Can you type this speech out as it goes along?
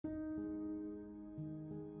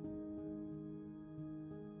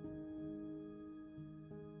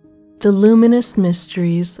The luminous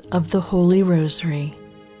mysteries of the Holy Rosary.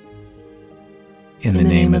 In the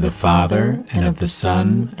name of the Father, and of the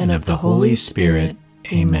Son, and of the Holy Spirit.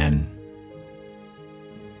 Amen.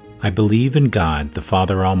 I believe in God, the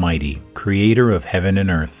Father Almighty, creator of heaven and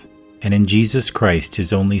earth, and in Jesus Christ,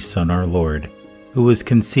 his only Son, our Lord, who was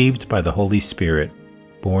conceived by the Holy Spirit,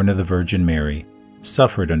 born of the Virgin Mary,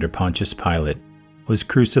 suffered under Pontius Pilate, was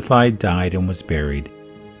crucified, died, and was buried.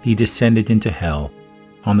 He descended into hell.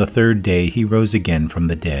 On the third day he rose again from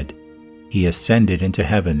the dead. He ascended into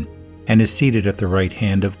heaven, and is seated at the right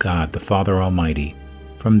hand of God the Father Almighty.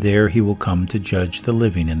 From there he will come to judge the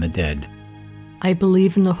living and the dead. I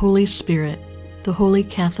believe in the Holy Spirit, the Holy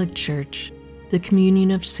Catholic Church, the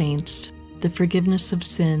communion of saints, the forgiveness of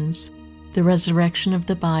sins, the resurrection of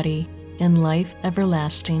the body, and life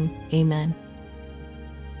everlasting. Amen.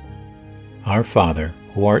 Our Father,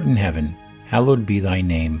 who art in heaven, hallowed be thy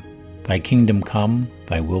name. Thy kingdom come,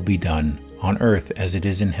 thy will be done, on earth as it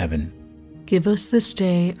is in heaven. Give us this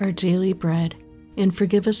day our daily bread, and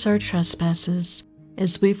forgive us our trespasses,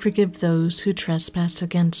 as we forgive those who trespass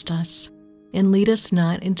against us. And lead us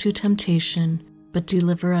not into temptation, but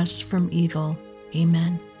deliver us from evil.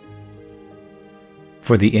 Amen.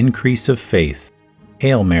 For the increase of faith.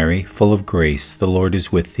 Hail Mary, full of grace, the Lord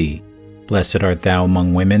is with thee. Blessed art thou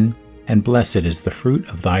among women, and blessed is the fruit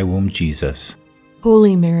of thy womb, Jesus.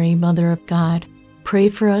 Holy Mary, Mother of God, pray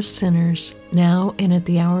for us sinners, now and at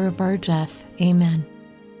the hour of our death. Amen.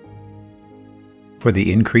 For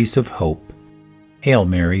the increase of hope. Hail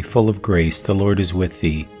Mary, full of grace, the Lord is with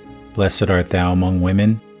thee. Blessed art thou among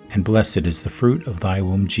women, and blessed is the fruit of thy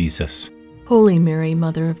womb, Jesus. Holy Mary,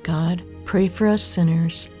 Mother of God, pray for us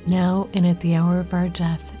sinners, now and at the hour of our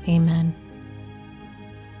death. Amen.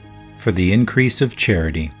 For the increase of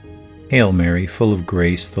charity. Hail Mary, full of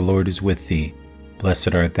grace, the Lord is with thee.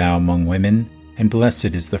 Blessed art thou among women, and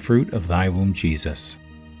blessed is the fruit of thy womb, Jesus.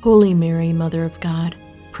 Holy Mary, Mother of God,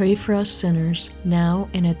 pray for us sinners, now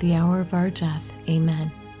and at the hour of our death.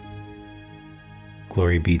 Amen.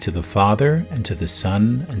 Glory be to the Father, and to the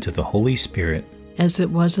Son, and to the Holy Spirit. As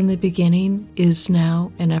it was in the beginning, is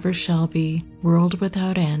now, and ever shall be, world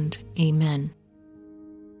without end. Amen.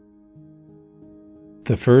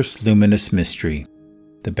 The first luminous mystery,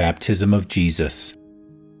 the baptism of Jesus.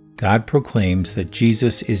 God proclaims that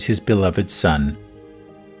Jesus is his beloved Son.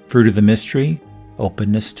 Fruit of the mystery,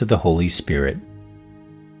 openness to the Holy Spirit.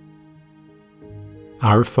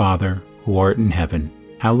 Our Father, who art in heaven,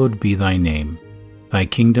 hallowed be thy name. Thy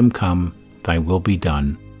kingdom come, thy will be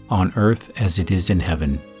done, on earth as it is in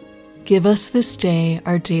heaven. Give us this day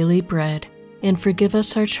our daily bread, and forgive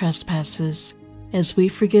us our trespasses, as we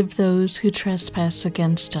forgive those who trespass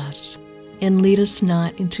against us. And lead us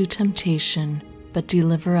not into temptation, but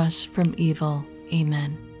deliver us from evil.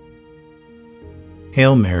 Amen.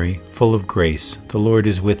 Hail Mary, full of grace, the Lord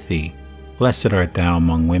is with thee. Blessed art thou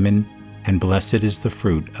among women, and blessed is the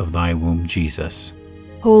fruit of thy womb, Jesus.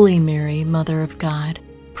 Holy Mary, Mother of God,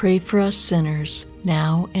 pray for us sinners,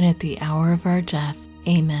 now and at the hour of our death.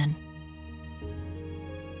 Amen.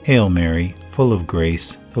 Hail Mary, full of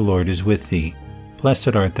grace, the Lord is with thee.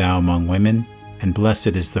 Blessed art thou among women, and blessed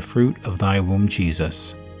is the fruit of thy womb,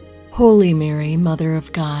 Jesus. Holy Mary, Mother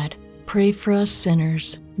of God, pray for us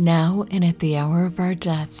sinners, now and at the hour of our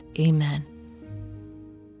death. Amen.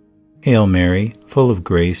 Hail Mary, full of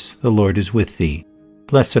grace, the Lord is with thee.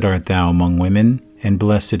 Blessed art thou among women, and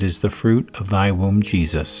blessed is the fruit of thy womb,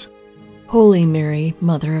 Jesus. Holy Mary,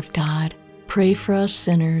 Mother of God, pray for us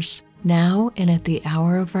sinners, now and at the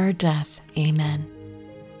hour of our death. Amen.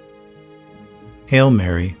 Hail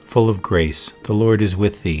Mary, full of grace, the Lord is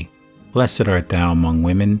with thee. Blessed art thou among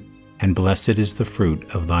women, and blessed is the fruit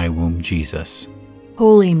of thy womb, Jesus.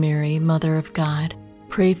 Holy Mary, Mother of God,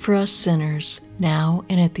 pray for us sinners, now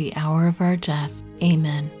and at the hour of our death.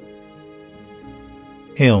 Amen.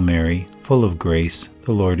 Hail Mary, full of grace,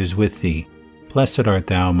 the Lord is with thee. Blessed art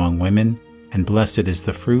thou among women, and blessed is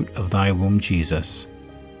the fruit of thy womb, Jesus.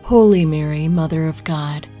 Holy Mary, Mother of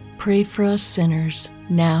God, pray for us sinners,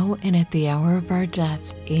 now and at the hour of our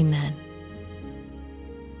death. Amen.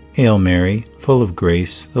 Hail Mary, full of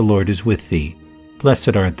grace, the Lord is with thee.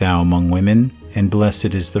 Blessed art thou among women, and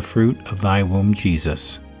blessed is the fruit of thy womb,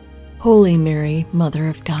 Jesus. Holy Mary, Mother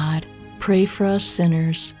of God, pray for us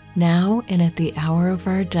sinners, now and at the hour of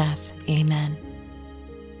our death. Amen.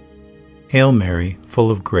 Hail Mary,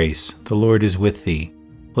 full of grace, the Lord is with thee.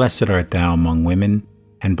 Blessed art thou among women,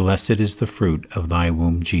 and blessed is the fruit of thy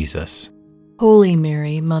womb, Jesus. Holy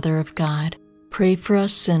Mary, Mother of God, pray for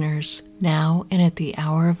us sinners, now and at the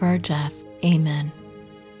hour of our death. Amen.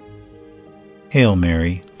 Hail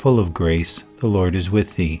Mary, full of grace, the Lord is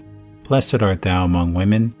with thee. Blessed art thou among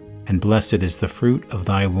women, and blessed is the fruit of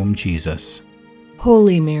thy womb, Jesus.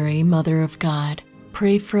 Holy Mary, Mother of God,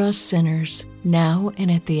 pray for us sinners, now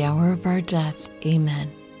and at the hour of our death.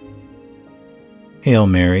 Amen. Hail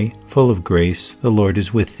Mary, full of grace, the Lord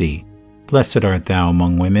is with thee. Blessed art thou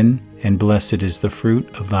among women, and blessed is the fruit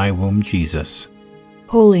of thy womb, Jesus.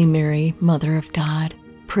 Holy Mary, Mother of God,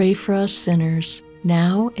 pray for us sinners,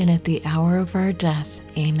 now and at the hour of our death.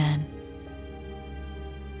 Amen.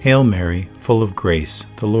 Hail Mary, full of grace,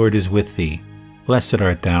 the Lord is with thee. Blessed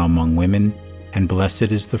art thou among women, and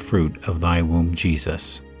blessed is the fruit of thy womb,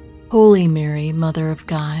 Jesus. Holy Mary, Mother of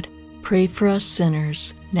God, pray for us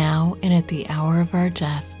sinners, now and at the hour of our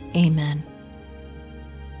death. Amen.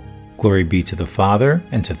 Glory be to the Father,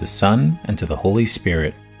 and to the Son, and to the Holy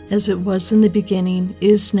Spirit. As it was in the beginning,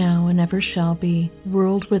 is now, and ever shall be,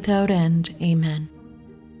 world without end. Amen.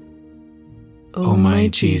 O my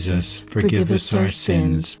Jesus, forgive us our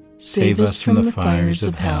sins, save us from the fires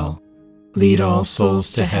of hell. Lead all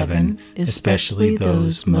souls to heaven, especially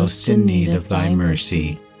those most in need of thy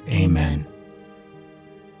mercy. Amen.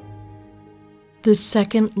 The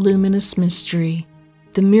second luminous mystery,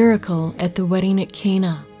 the miracle at the wedding at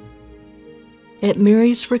Cana. At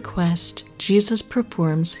Mary's request, Jesus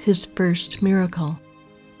performs his first miracle.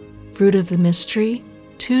 Fruit of the mystery,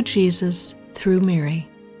 to Jesus through Mary.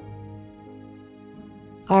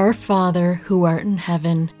 Our Father, who art in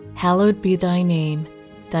heaven, hallowed be thy name.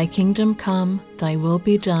 Thy kingdom come, thy will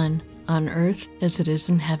be done, on earth as it is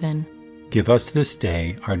in heaven. Give us this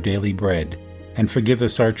day our daily bread, and forgive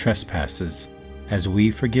us our trespasses, as we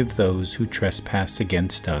forgive those who trespass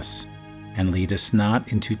against us. And lead us not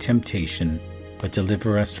into temptation, but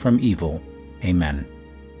deliver us from evil. Amen.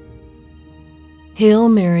 Hail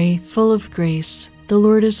Mary, full of grace, the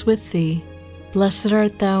Lord is with thee. Blessed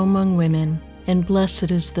art thou among women, and blessed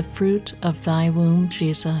is the fruit of thy womb,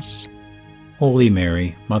 Jesus. Holy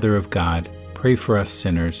Mary, Mother of God, pray for us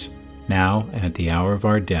sinners, now and at the hour of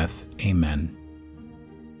our death. Amen.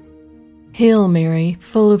 Hail Mary,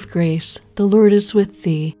 full of grace, the Lord is with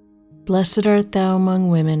thee. Blessed art thou among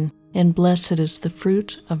women, and blessed is the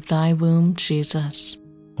fruit of thy womb, Jesus.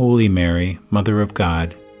 Holy Mary, Mother of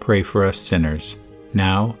God, pray for us sinners,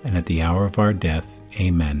 now and at the hour of our death.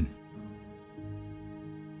 Amen.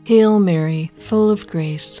 Hail Mary, full of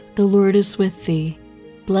grace, the Lord is with thee.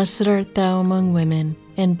 Blessed art thou among women,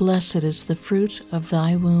 and blessed is the fruit of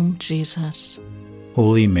thy womb, Jesus.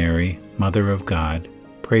 Holy Mary, Mother of God,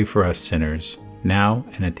 pray for us sinners, now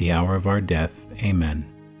and at the hour of our death. Amen.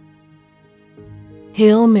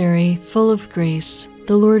 Hail Mary, full of grace,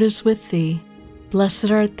 the Lord is with thee. Blessed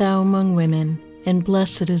art thou among women, and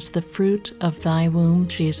blessed is the fruit of thy womb,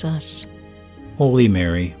 Jesus. Holy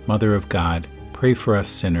Mary, Mother of God, pray for us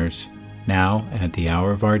sinners, now and at the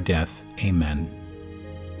hour of our death. Amen.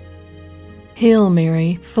 Hail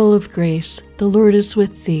Mary, full of grace, the Lord is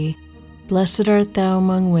with thee. Blessed art thou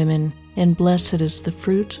among women, and blessed is the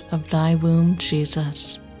fruit of thy womb,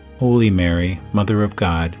 Jesus. Holy Mary, Mother of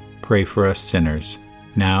God, pray for us sinners,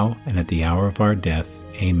 now and at the hour of our death.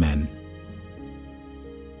 Amen.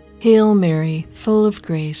 Hail Mary, full of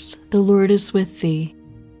grace, the Lord is with thee.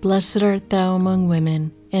 Blessed art thou among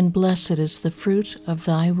women, and blessed is the fruit of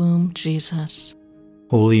thy womb, Jesus.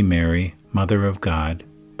 Holy Mary, Mother of God,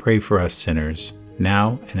 pray for us sinners,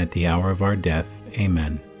 now and at the hour of our death.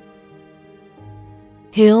 Amen.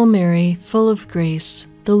 Hail Mary, full of grace,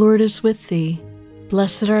 the Lord is with thee.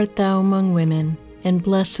 Blessed art thou among women, and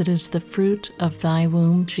blessed is the fruit of thy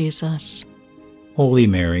womb, Jesus. Holy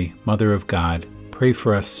Mary, Mother of God, pray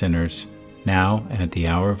for us sinners, now and at the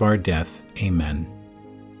hour of our death. Amen.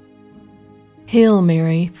 Hail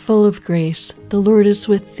Mary, full of grace, the Lord is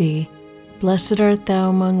with thee. Blessed art thou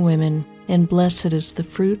among women, and blessed is the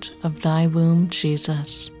fruit of thy womb,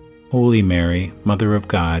 Jesus. Holy Mary, Mother of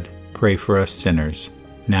God, pray for us sinners,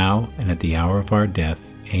 now and at the hour of our death.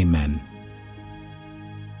 Amen.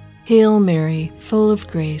 Hail Mary, full of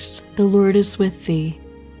grace, the Lord is with thee.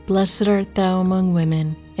 Blessed art thou among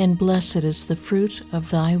women, and blessed is the fruit of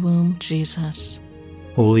thy womb, Jesus.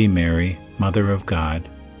 Holy Mary, Mother of God,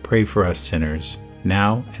 pray for us sinners,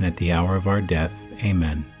 now and at the hour of our death.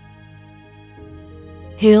 Amen.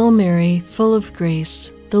 Hail Mary, full of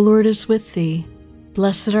grace, the Lord is with thee.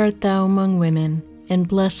 Blessed art thou among women, and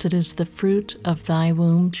blessed is the fruit of thy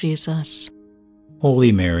womb, Jesus.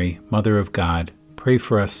 Holy Mary, Mother of God, pray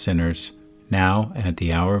for us sinners, now and at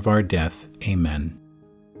the hour of our death. Amen.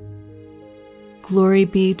 Glory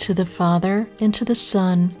be to the Father, and to the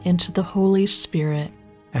Son, and to the Holy Spirit.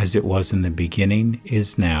 As it was in the beginning,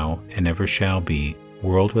 is now, and ever shall be,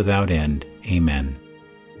 world without end. Amen.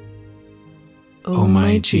 O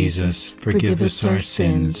my Jesus, forgive us our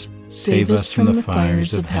sins, Save us from the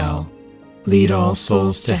fires of hell. Lead all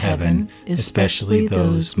souls to heaven, especially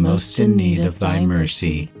those most in need of thy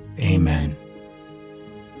mercy. Amen.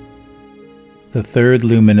 The third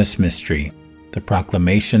luminous mystery, the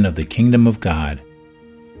proclamation of the kingdom of God.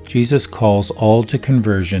 Jesus calls all to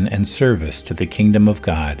conversion and service to the kingdom of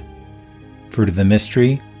God. Fruit of the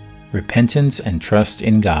mystery, repentance and trust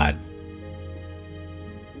in God.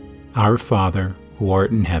 Our Father, who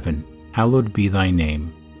art in heaven, hallowed be thy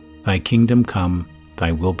name. Thy kingdom come,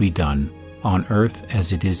 thy will be done, on earth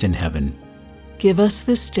as it is in heaven. Give us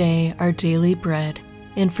this day our daily bread,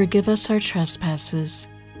 and forgive us our trespasses,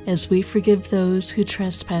 as we forgive those who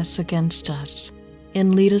trespass against us.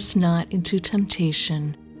 And lead us not into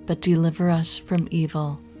temptation, but deliver us from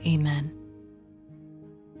evil. Amen.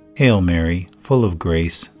 Hail Mary, full of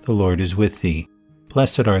grace, the Lord is with thee.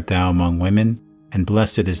 Blessed art thou among women, and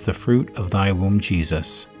blessed is the fruit of thy womb,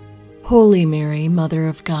 Jesus. Holy Mary, Mother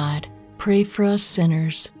of God, pray for us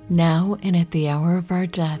sinners, now and at the hour of our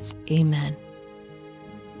death. Amen.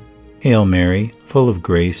 Hail Mary, full of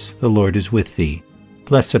grace, the Lord is with thee.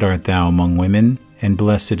 Blessed art thou among women, and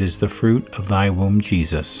blessed is the fruit of thy womb,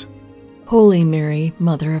 Jesus. Holy Mary,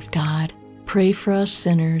 Mother of God, pray for us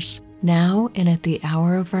sinners, now and at the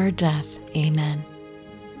hour of our death. Amen.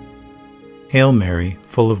 Hail Mary,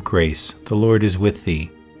 full of grace, the Lord is with thee.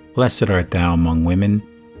 Blessed art thou among women,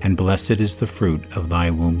 and blessed is the fruit of thy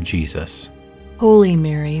womb, Jesus. Holy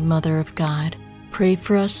Mary, Mother of God, pray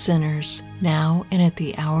for us sinners, now and at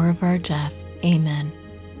the hour of our death. Amen.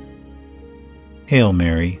 Hail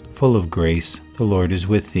Mary, full of grace, the Lord is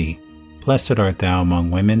with thee. Blessed art thou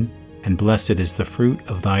among women, and blessed is the fruit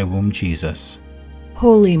of thy womb, Jesus.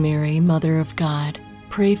 Holy Mary, Mother of God,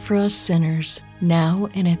 pray for us sinners, now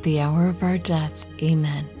and at the hour of our death.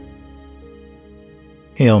 Amen.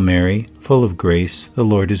 Hail Mary, full of grace, the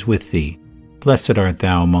Lord is with thee. Blessed art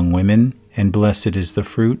thou among women, and blessed is the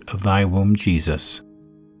fruit of thy womb, Jesus.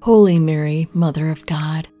 Holy Mary, Mother of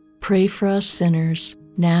God, pray for us sinners,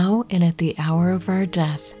 now and at the hour of our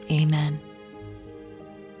death. Amen.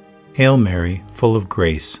 Hail Mary, full of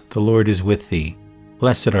grace, the Lord is with thee.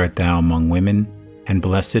 Blessed art thou among women, and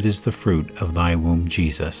blessed is the fruit of thy womb,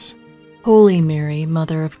 Jesus. Holy Mary,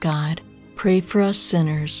 Mother of God, pray for us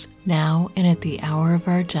sinners, now and at the hour of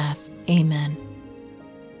our death. Amen.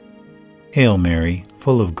 Hail Mary,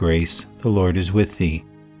 full of grace, the Lord is with thee.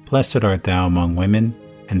 Blessed art thou among women,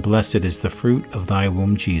 and blessed is the fruit of thy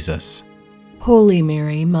womb, Jesus. Holy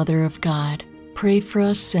Mary, Mother of God, pray for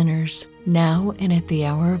us sinners, now and at the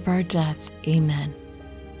hour of our death. Amen.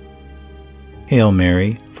 Hail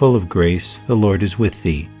Mary, full of grace, the Lord is with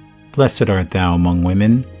thee. Blessed art thou among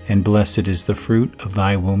women, and blessed is the fruit of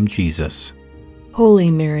thy womb, Jesus.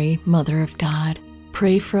 Holy Mary, Mother of God,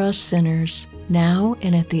 pray for us sinners, now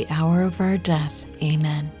and at the hour of our death.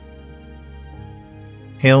 Amen.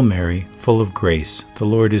 Hail Mary, full of grace, the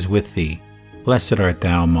Lord is with thee. Blessed art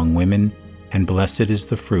thou among women, and blessed is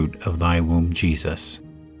the fruit of thy womb, Jesus.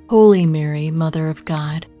 Holy Mary, Mother of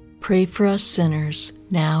God, pray for us sinners,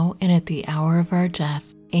 now and at the hour of our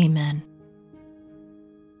death. Amen.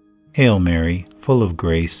 Hail Mary, full of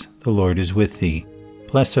grace, the Lord is with thee.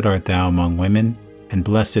 Blessed art thou among women, and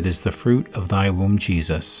blessed is the fruit of thy womb,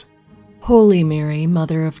 Jesus. Holy Mary,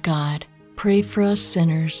 Mother of God, pray for us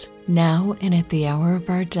sinners, now and at the hour of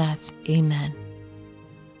our death. Amen.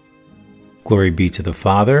 Glory be to the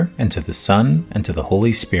Father, and to the Son, and to the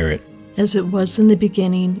Holy Spirit. As it was in the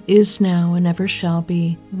beginning, is now, and ever shall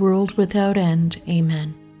be, world without end.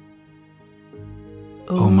 Amen.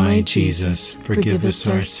 O my Jesus, forgive us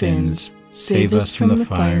our sins, save us from the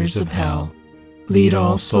fires of hell. Lead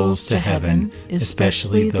all souls to heaven,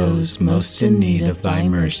 especially those most in need of thy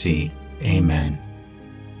mercy. Amen.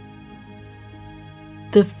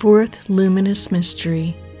 The fourth luminous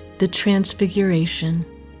mystery, the Transfiguration.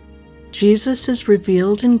 Jesus is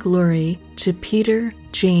revealed in glory to Peter,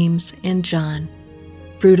 James, and John.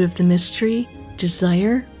 Fruit of the mystery,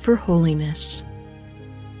 desire for holiness.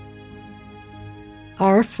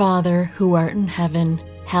 Our Father, who art in heaven,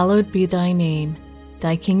 hallowed be thy name.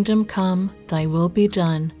 Thy kingdom come, thy will be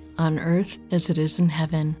done, on earth as it is in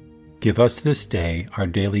heaven. Give us this day our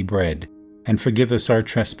daily bread, and forgive us our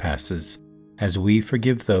trespasses, as we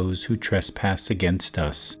forgive those who trespass against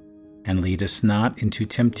us. And lead us not into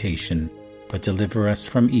temptation, but deliver us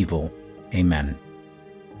from evil. Amen.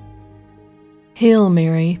 Hail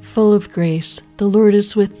Mary, full of grace, the Lord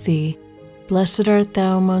is with thee. Blessed art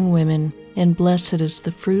thou among women, and blessed is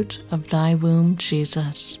the fruit of thy womb,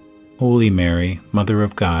 Jesus. Holy Mary, Mother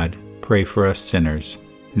of God, pray for us sinners,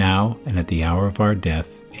 now and at the hour of our death.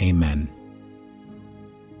 Amen.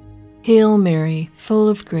 Hail Mary, full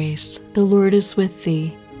of grace, the Lord is with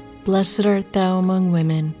thee. Blessed art thou among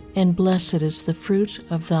women, and blessed is the fruit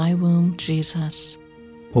of thy womb, Jesus.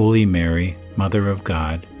 Holy Mary, Mother of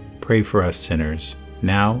God, pray for us sinners,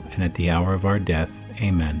 now and at the hour of our death.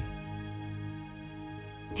 Amen.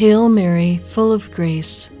 Hail Mary, full of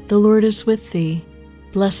grace, the Lord is with thee.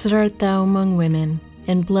 Blessed art thou among women,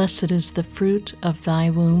 and blessed is the fruit of thy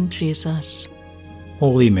womb, Jesus.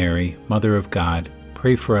 Holy Mary, Mother of God,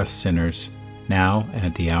 pray for us sinners, now and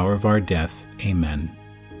at the hour of our death. Amen.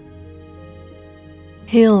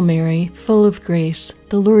 Hail Mary, full of grace,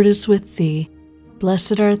 the Lord is with thee.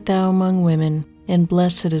 Blessed art thou among women, and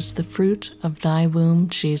blessed is the fruit of thy womb,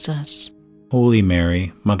 Jesus. Holy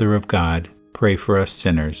Mary, Mother of God, pray for us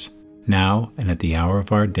sinners, now and at the hour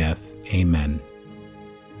of our death. Amen.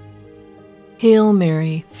 Hail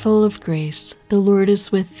Mary, full of grace, the Lord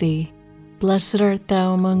is with thee. Blessed art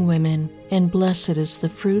thou among women, and blessed is the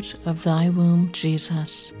fruit of thy womb,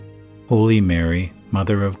 Jesus. Holy Mary,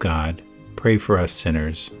 Mother of God, pray for us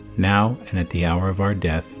sinners, now and at the hour of our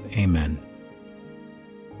death. Amen.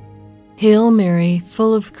 Hail Mary,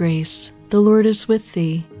 full of grace, the Lord is with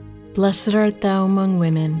thee. Blessed art thou among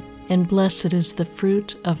women, and blessed is the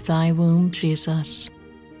fruit of thy womb, Jesus.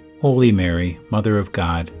 Holy Mary, Mother of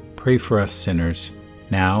God, pray for us sinners,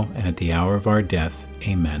 now and at the hour of our death.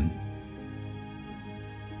 Amen.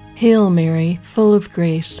 Hail Mary, full of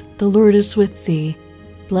grace, the Lord is with thee.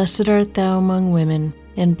 Blessed art thou among women,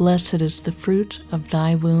 and blessed is the fruit of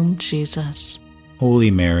thy womb, Jesus.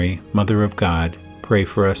 Holy Mary, Mother of God, pray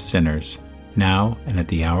for us sinners, now and at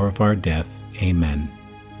the hour of our death. Amen.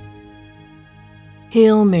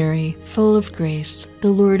 Hail Mary, full of grace,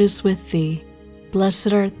 the Lord is with thee.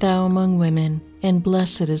 Blessed art thou among women, and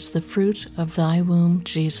blessed is the fruit of thy womb,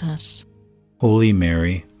 Jesus. Holy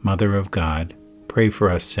Mary, Mother of God, pray for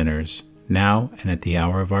us sinners, now and at the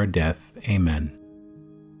hour of our death. Amen.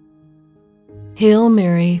 Hail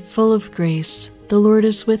Mary, full of grace, the Lord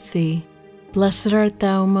is with thee. Blessed art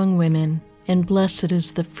thou among women, and blessed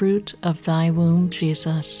is the fruit of thy womb,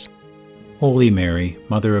 Jesus. Holy Mary,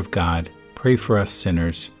 Mother of God, pray for us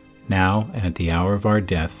sinners, now and at the hour of our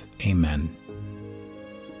death. Amen.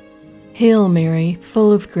 Hail Mary,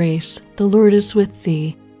 full of grace, the Lord is with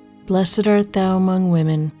thee. Blessed art thou among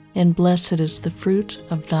women, and blessed is the fruit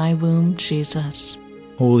of thy womb, Jesus.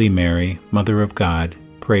 Holy Mary, Mother of God,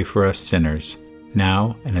 pray for us sinners,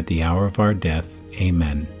 now and at the hour of our death.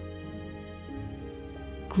 Amen.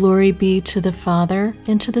 Glory be to the Father,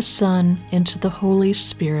 and to the Son, and to the Holy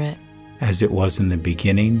Spirit. As it was in the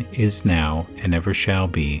beginning, is now, and ever shall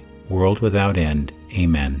be, world without end.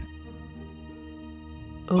 Amen.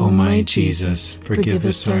 O my Jesus, forgive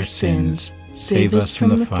us our sins, save us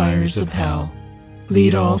from the fires of hell.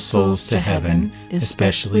 Lead all souls to heaven,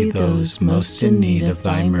 especially those most in need of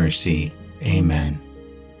thy mercy. Amen.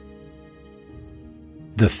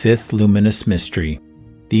 The fifth luminous mystery,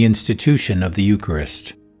 the institution of the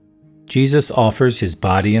Eucharist. Jesus offers his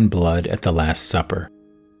body and blood at the Last Supper.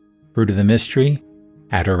 Fruit of the mystery,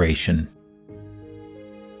 adoration.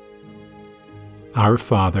 Our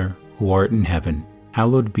Father, who art in heaven,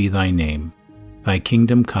 hallowed be thy name. Thy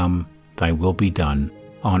kingdom come, thy will be done,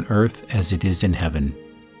 on earth as it is in heaven.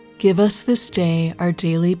 Give us this day our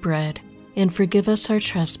daily bread, and forgive us our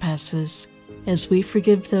trespasses, as we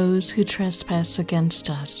forgive those who trespass against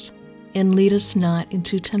us. And lead us not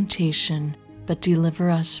into temptation, but deliver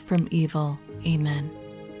us from evil. Amen.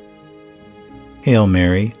 Hail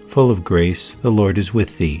Mary, full of grace, the Lord is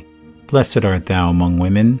with thee. Blessed art thou among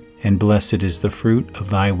women, and blessed is the fruit of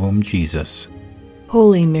thy womb, Jesus.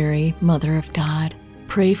 Holy Mary, Mother of God,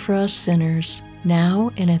 pray for us sinners,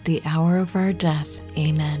 now and at the hour of our death.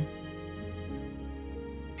 Amen.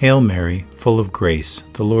 Hail Mary, full of grace,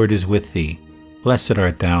 the Lord is with thee. Blessed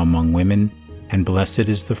art thou among women, and blessed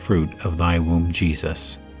is the fruit of thy womb,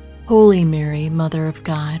 Jesus. Holy Mary, Mother of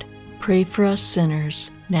God, pray for us sinners,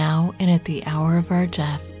 now and at the hour of our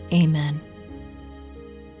death. Amen.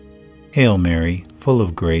 Hail Mary, full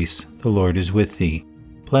of grace, the Lord is with thee.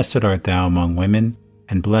 Blessed art thou among women,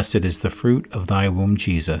 and blessed is the fruit of thy womb,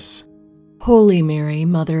 Jesus. Holy Mary,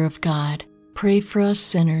 Mother of God, pray for us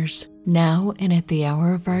sinners, now and at the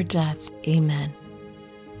hour of our death. Amen.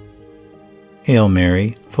 Hail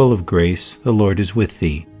Mary, full of grace, the Lord is with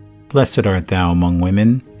thee. Blessed art thou among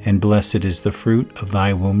women, and blessed is the fruit of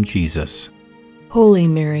thy womb, Jesus. Holy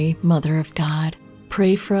Mary, Mother of God,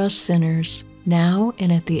 pray for us sinners, now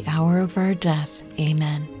and at the hour of our death.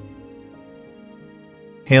 Amen.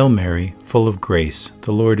 Hail Mary, full of grace,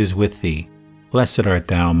 the Lord is with thee. Blessed art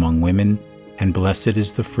thou among women, and blessed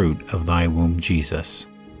is the fruit of thy womb, Jesus.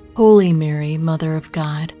 Holy Mary, Mother of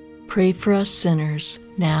God, pray for us sinners,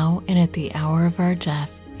 now and at the hour of our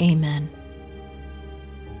death. Amen.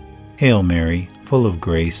 Hail Mary, full of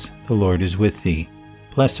grace, the Lord is with thee.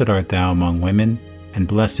 Blessed art thou among women, and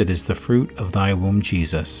blessed is the fruit of thy womb,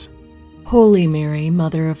 Jesus. Holy Mary,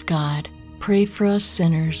 Mother of God, pray for us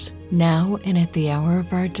sinners, now and at the hour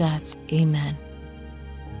of our death. Amen.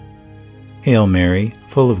 Hail Mary,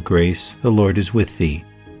 full of grace, the Lord is with thee.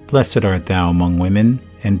 Blessed art thou among women,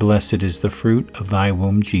 and blessed is the fruit of thy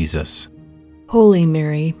womb, Jesus. Holy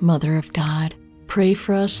Mary, Mother of God, pray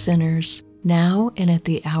for us sinners, now and at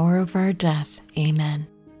the hour of our death. Amen.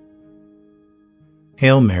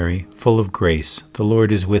 Hail Mary, full of grace, the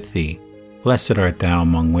Lord is with thee. Blessed art thou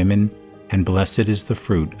among women, and blessed is the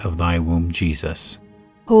fruit of thy womb, Jesus.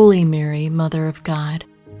 Holy Mary, Mother of God,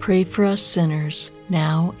 pray for us sinners,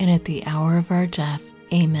 now and at the hour of our death.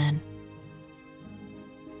 Amen.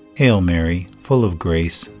 Hail Mary, full of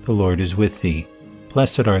grace, the Lord is with thee.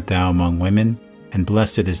 Blessed art thou among women, and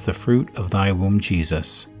blessed is the fruit of thy womb,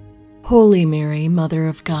 Jesus. Holy Mary, Mother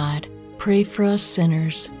of God, pray for us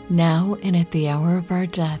sinners, now and at the hour of our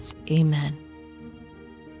death. Amen.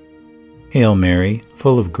 Hail Mary,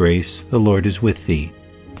 full of grace, the Lord is with thee.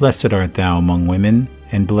 Blessed art thou among women,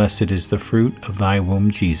 and blessed is the fruit of thy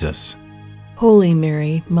womb, Jesus. Holy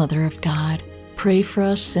Mary, Mother of God, pray for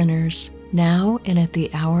us sinners, now and at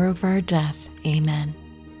the hour of our death. Amen.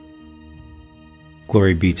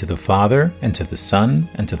 Glory be to the Father, and to the Son,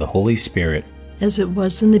 and to the Holy Spirit. As it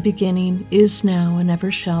was in the beginning, is now, and ever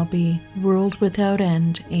shall be, world without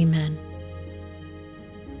end. Amen.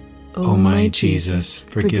 O my Jesus,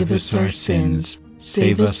 forgive us our sins,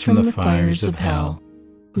 save us from the fires of hell.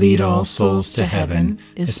 Lead all souls to heaven,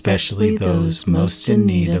 especially those most in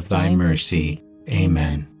need of thy mercy.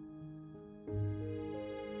 Amen.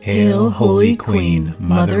 Hail, Holy Queen,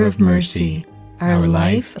 Mother of Mercy, our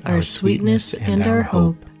life, our sweetness, and our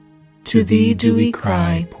hope. To thee do we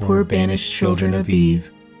cry, poor banished children of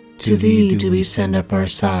Eve. To thee do we send up our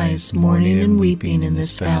sighs, mourning and weeping in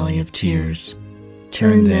this valley of tears.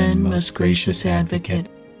 Turn then, most gracious Advocate,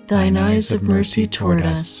 thine eyes of mercy toward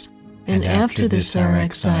us, and after this our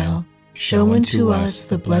exile, show unto us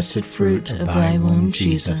the blessed fruit of thy womb,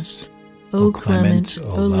 Jesus. O clement,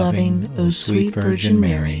 O loving, O sweet Virgin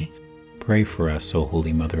Mary, pray for us, O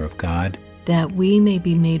Holy Mother of God, that we may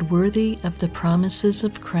be made worthy of the promises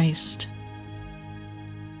of Christ.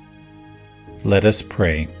 Let us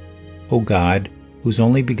pray. O God, whose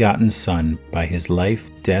only begotten Son, by his life,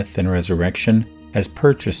 death, and resurrection, has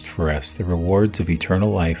purchased for us the rewards of eternal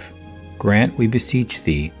life, grant, we beseech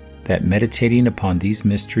thee, that meditating upon these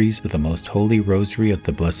mysteries of the most holy Rosary of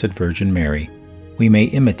the Blessed Virgin Mary, we may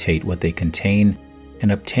imitate what they contain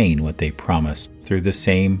and obtain what they promise, through the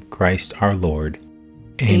same Christ our Lord.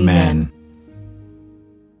 Amen.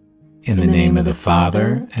 In the name of the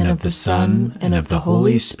Father, and of the Son, and of the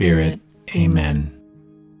Holy Spirit. Amen.